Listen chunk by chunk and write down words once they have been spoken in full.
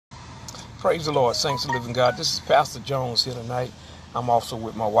Praise the Lord, saints of the living God. This is Pastor Jones here tonight. I'm also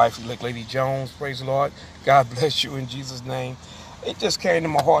with my wife, elect Lady Jones. Praise the Lord. God bless you in Jesus' name. It just came to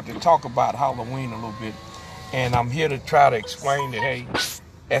my heart to talk about Halloween a little bit. And I'm here to try to explain that, hey,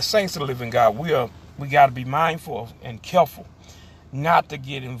 as saints of the living God, we got to be mindful and careful not to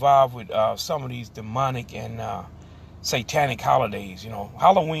get involved with some of these demonic and satanic holidays. You know,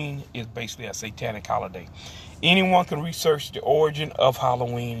 Halloween is basically a satanic holiday. Anyone can research the origin of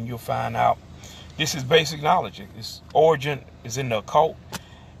Halloween and you'll find out this is basic knowledge. Its origin is in the occult.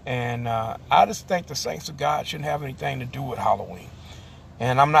 And I just think the saints of God shouldn't have anything to do with Halloween.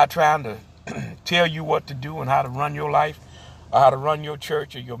 And I'm not trying to tell you what to do and how to run your life or how to run your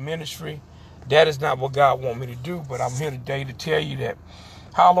church or your ministry. That is not what God wants me to do. But I'm here today to tell you that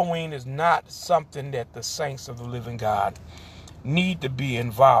Halloween is not something that the saints of the living God need to be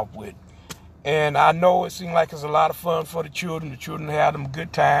involved with. And I know it seems like it's a lot of fun for the children. The children have them a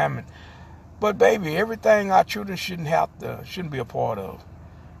good time. But baby, everything our children shouldn't be a part of.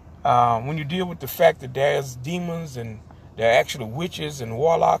 When you deal with the fact that there's demons and there are actually witches and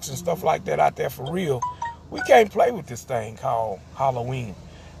warlocks and stuff like that out there for real, we can't play with this thing called Halloween.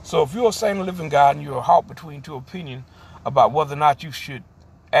 So if you're a saint of the living God and you're caught between two opinions about whether or not you should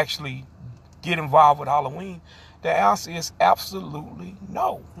actually get involved with Halloween, the answer is absolutely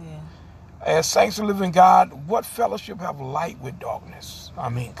no. Yeah. As saints of the living God, what fellowship have light with darkness? I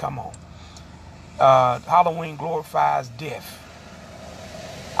mean, come on. Halloween glorifies death.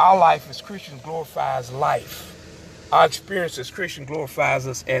 Our life as Christians glorifies life. Our experience as Christians glorifies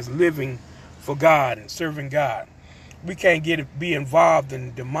us as living for God and serving God. We can't be involved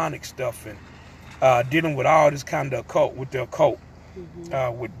in demonic stuff and dealing with all this kind of occult, with the occult,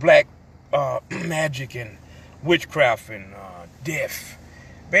 with black magic and witchcraft and death.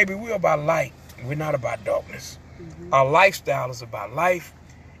 Baby, we're about light. We're not about darkness. Our lifestyle is about life.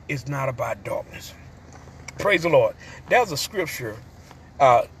 It's not about darkness. Praise the Lord. There's a scripture.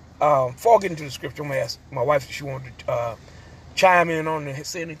 Before I get into the scripture, I'm going to ask my wife if she wanted to chime in on and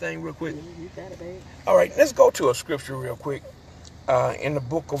say anything real quick. You got it, babe. All right, let's go to a scripture real quick. In the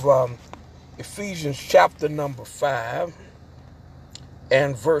book of Ephesians chapter number 5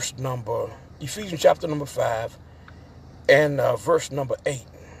 and verse number, Ephesians chapter number 5 and verse number 8.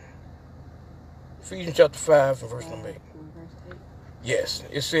 Ephesians chapter 5 and verse number 8. Yes,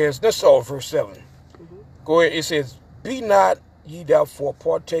 it says, let's start verse 7. Go ahead. It says, be not ye therefore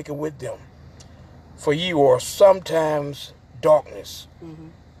partaker with them, for ye were sometimes darkness,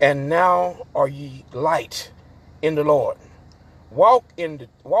 and now are ye light in the Lord. Walk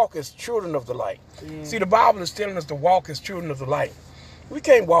as children of the light. See, the Bible is telling us to walk as children of the light. We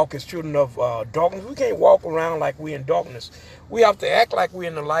can't walk as children of darkness. We can't walk around like we're in darkness. We have to act like we're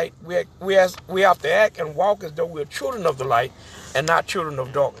in the light. We have to act and walk as though we're children of the light and not children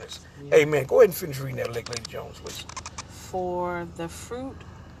of darkness. Amen. Go ahead and finish reading that, Lady Jones, please. For the fruit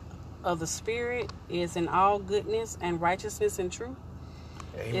of the Spirit is in all goodness and righteousness and truth.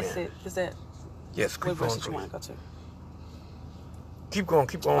 Amen. Is that? Yes, keep going, you want to go to? Keep going.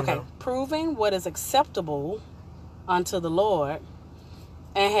 Okay. Now. Proving what is acceptable unto the Lord,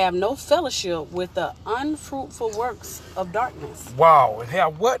 and have no fellowship with the unfruitful works of darkness. Wow. And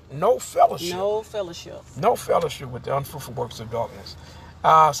have what? No fellowship. No fellowship. No fellowship with the unfruitful works of darkness.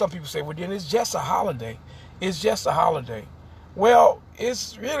 Some people say, well, then it's just a holiday. It's just a holiday. Well,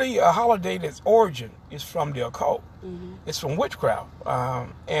 it's really a holiday that's origin is from the occult. It's from witchcraft.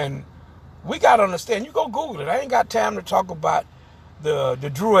 And we got to understand, you go Google it. I ain't got time to talk about the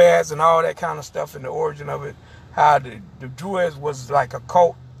Druids and all that kind of stuff and the origin of it. How the Druids was like a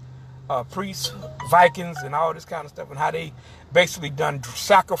cult, priests, Vikings, and all this kind of stuff, and how they basically done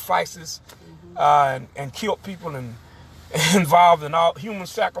sacrifices and killed people and involved in all human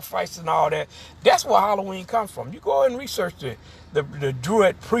sacrifices and all that. That's where Halloween comes from. You go and research the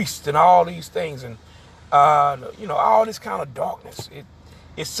Druid priests and all these things, and all this kind of darkness.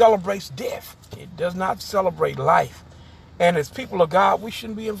 It celebrates death. It does not celebrate life. And as people of God, we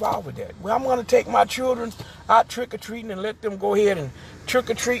shouldn't be involved with that. Well, I'm going to take my children out trick-or-treating and let them go ahead and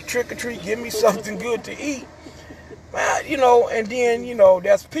trick-or-treat, give me something good to eat. And then,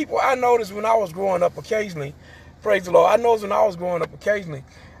 there's people I noticed when I was growing up occasionally, praise the Lord, I noticed when I was growing up occasionally,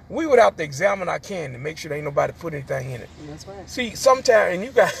 we would have to examine our candy and make sure there ain't nobody put anything in it. That's right. See, sometimes, and you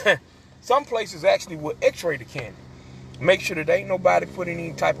got, some places actually will x-ray the candy. Make sure that there ain't nobody put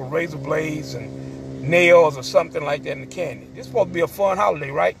any type of razor blades and nails or something like that in the candy. This is supposed to be a fun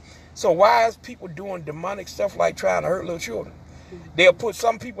holiday, right? So why is people doing demonic stuff like trying to hurt little children?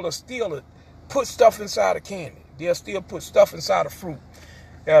 Some people are still put stuff inside of candy. They'll still put stuff inside of fruit.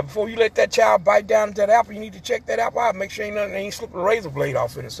 Before you let that child bite down into that apple, you need to check that apple out. Make sure ain't slipping a razor blade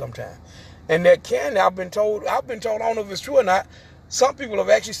off in it sometime. And that candy, I've been told, I don't know if it's true or not, some people have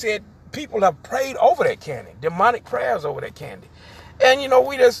actually said people have prayed over that candy, demonic prayers over that candy. And,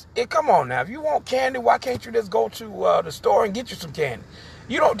 come on now. If you want candy, why can't you just go to the store and get you some candy?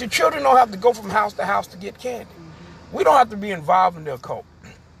 The children don't have to go from house to house to get candy. We don't have to be involved in the occult.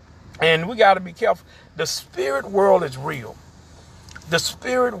 And we got to be careful. The spirit world is real. The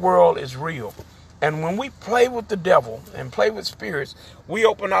spirit world is real. And when we play with the devil and play with spirits, we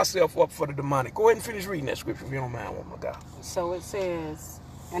open ourselves up for the demonic. Go ahead and finish reading that scripture if you don't mind, woman of God. So it says,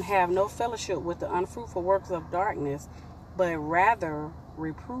 and have no fellowship with the unfruitful works of darkness, but rather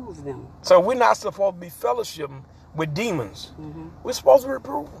reprove them. So we're not supposed to be fellowshipping with demons. We're supposed to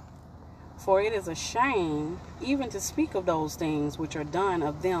reprove them. For it is a shame even to speak of those things which are done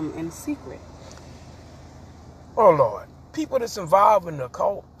of them in secret. Oh, Lord. People that's involved in the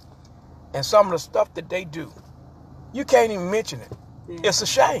occult and some of the stuff that they do, you can't even mention it. Yeah. It's a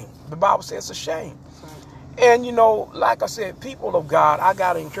shame. The Bible says it's a shame. And, like I said, people of God, I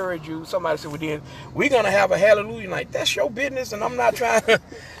got to encourage you. Somebody said, we're going to have a hallelujah night. That's your business, and I'm not trying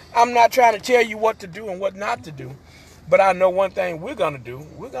to tell you what to do and what not to do. But I know one thing we're going to do.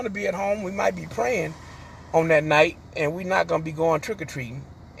 We're going to be at home. We might be praying on that night, and we're not going to be going trick-or-treating.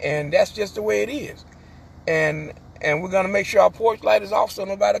 And that's just the way it is. And we're going to make sure our porch light is off so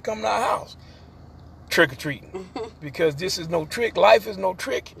nobody come to our house trick-or-treating. Because this is no trick. Life is no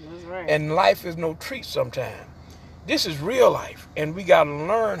trick. That's right. And life is no treat sometimes. This is real life. And we got to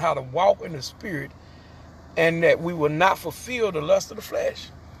learn how to walk in the spirit and that we will not fulfill the lust of the flesh.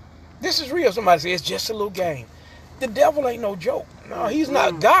 This is real. Somebody says it's just a little game. The devil ain't no joke. No, he's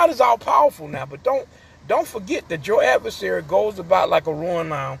not. God is all powerful now. But don't forget that your adversary goes about like a roaring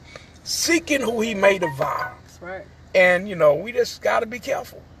lion, seeking who he may devour. That's right. And, we just got to be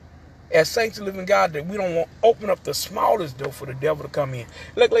careful as saints of living God that we don't want to open up the smallest door for the devil to come in.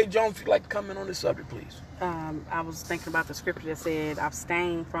 Lady Jones, if you'd like to comment on this subject, please. I was thinking about the scripture that said,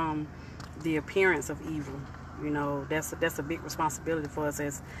 abstain from the appearance of evil. That's a big responsibility for us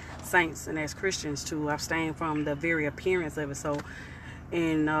as saints and as Christians to abstain from the very appearance of it. So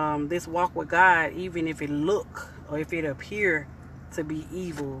in this walk with God, even if it look or if it appear to be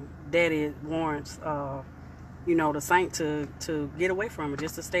evil, that it warrants the saint to get away from it,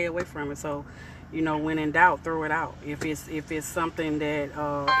 just to stay away from it. So, when in doubt, throw it out. If it's something that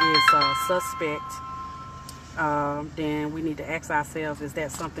is suspect, then we need to ask ourselves, is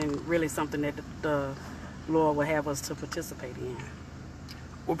that really something that the Lord will have us to participate in?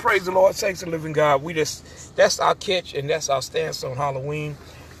 Well, praise the Lord, saints of the living God. That's our catch and that's our stance on Halloween.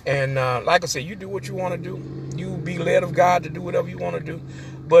 And like I said, you do what you want to do. You be led of God to do whatever you want to do.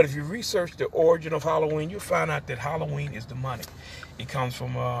 But if you research the origin of Halloween, you'll find out that Halloween is demonic. It comes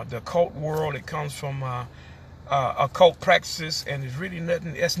from the occult world. It comes from occult practices, and there's really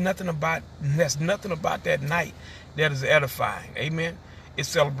nothing. There's nothing about that night that is edifying. Amen. It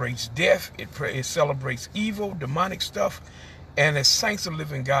celebrates death. It celebrates evil, demonic stuff. And as saints of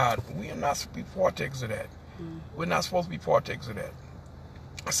living God, we are not supposed to be partakers of that. We're not supposed to be partakers of that.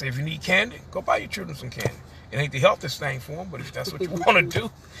 I say, if you need candy, go buy your children some candy. It ain't the healthiest thing for them, but if that's what you want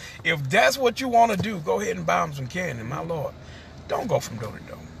to do, go ahead and buy them some candy. My Lord, don't go from door to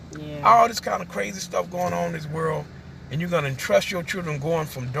door. Yeah. All this kind of crazy stuff going on in this world, and you're going to entrust your children going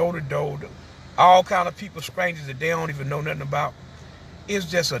from door to door to all kind of people, strangers that they don't even know nothing about. It's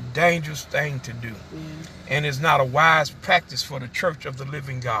just a dangerous thing to do. And it's not a wise practice for the church of the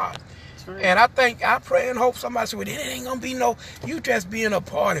living God. Right. And I pray and hope somebody says, well, it ain't going to be you just being a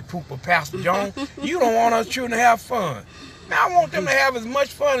party pooper, Pastor Jones. You don't want us children to have fun. Now, I want them to have as much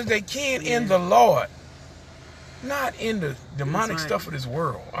fun as they can in the Lord, not in the demonic stuff of this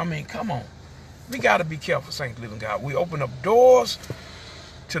world. I mean, come on. We got to be careful, saints living God. We open up doors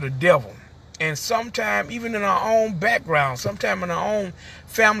to the devil. And sometimes, even in our own background, sometimes in our own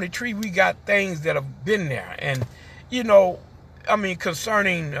family tree, we got things that have been there. And,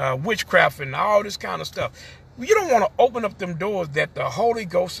 concerning witchcraft and all this kind of stuff. You don't want to open up them doors that the Holy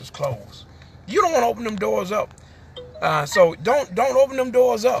Ghost is closed. You don't want to open them doors up. So don't open them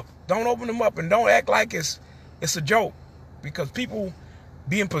doors up. Don't open them up, and don't act like it's a joke. Because people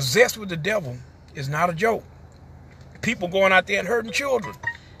being possessed with the devil is not a joke. People going out there and hurting children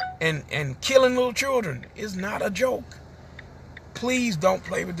and killing little children is not a joke. Please don't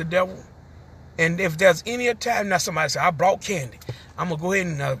play with the devil. And if there's any time, now somebody say, I brought candy. I'm going to go ahead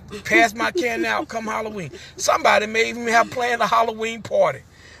and pass my candy out come Halloween. Somebody may even have planned a Halloween party.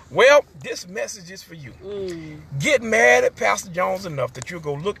 Well, this message is for you. Get mad at Pastor Jones enough that you'll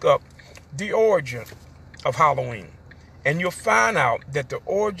go look up the origin of Halloween. And you'll find out that the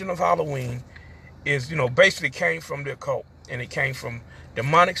origin of Halloween is, basically came from the occult. And it came from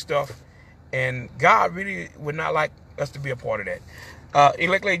demonic stuff. And God really would not like us to be a part of that.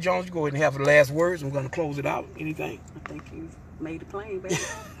 Elect Lady Jones, you go ahead and have the last words. I'm going to close it out. Anything? I think you've made it plain, baby.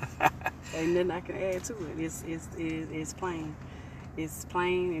 Ain't nothing I can add to it. It's plain. It's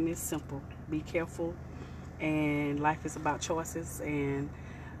plain and it's simple. Be careful. And life is about choices. And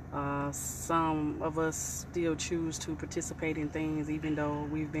some of us still choose to participate in things even though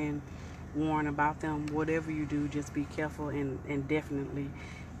we've been warned about them. Whatever you do, just be careful and definitely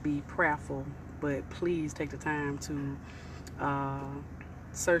be prayerful. But please take the time to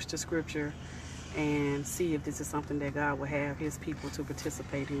search the scripture and see if this is something that God will have his people to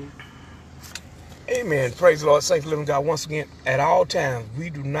participate in. Amen. Praise the Lord. Safe living God. Once again, at all times, we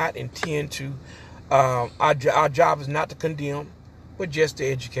do not intend to, our job is not to condemn, but just to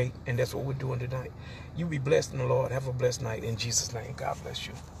educate. And that's what we're doing tonight. You be blessed in the Lord. Have a blessed night. In Jesus' name, God bless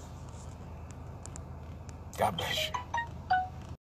you. God bless you.